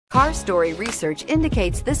Car Story research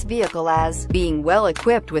indicates this vehicle as being well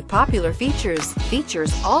equipped with popular features.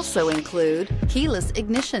 Features also include keyless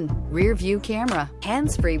ignition, rear view camera,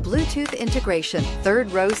 hands-free Bluetooth integration,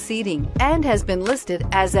 third row seating, and has been listed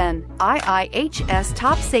as an IIHS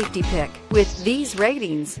top safety pick. With these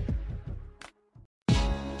ratings,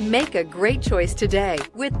 make a great choice today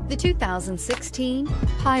with the 2016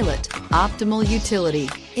 Pilot. Optimal utility,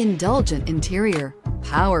 indulgent interior,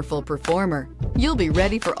 powerful performer. You'll be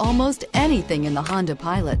ready for almost anything in the Honda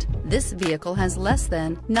Pilot. This vehicle has less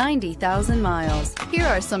than 90,000 miles. Here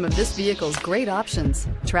are some of this vehicle's great options: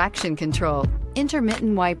 traction control,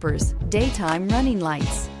 intermittent wipers, daytime running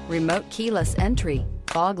lights, remote keyless entry,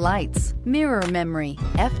 fog lights, mirror memory,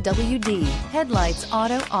 FWD, headlights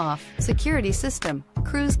auto off, security system,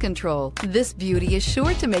 cruise control. This beauty is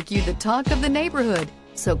sure to make you the talk of the neighborhood.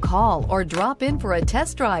 So call or drop in for a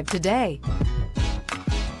test drive today.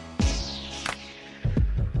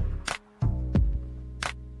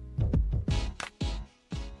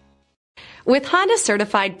 With Honda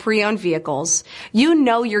certified pre-owned vehicles, you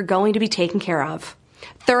know you're going to be taken care of.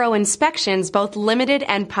 Thorough inspections, both limited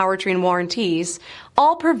and powertrain warranties,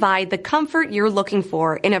 all provide the comfort you're looking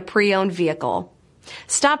for in a pre-owned vehicle.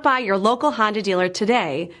 Stop by your local Honda dealer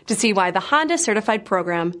today to see why the Honda certified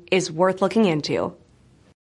program is worth looking into.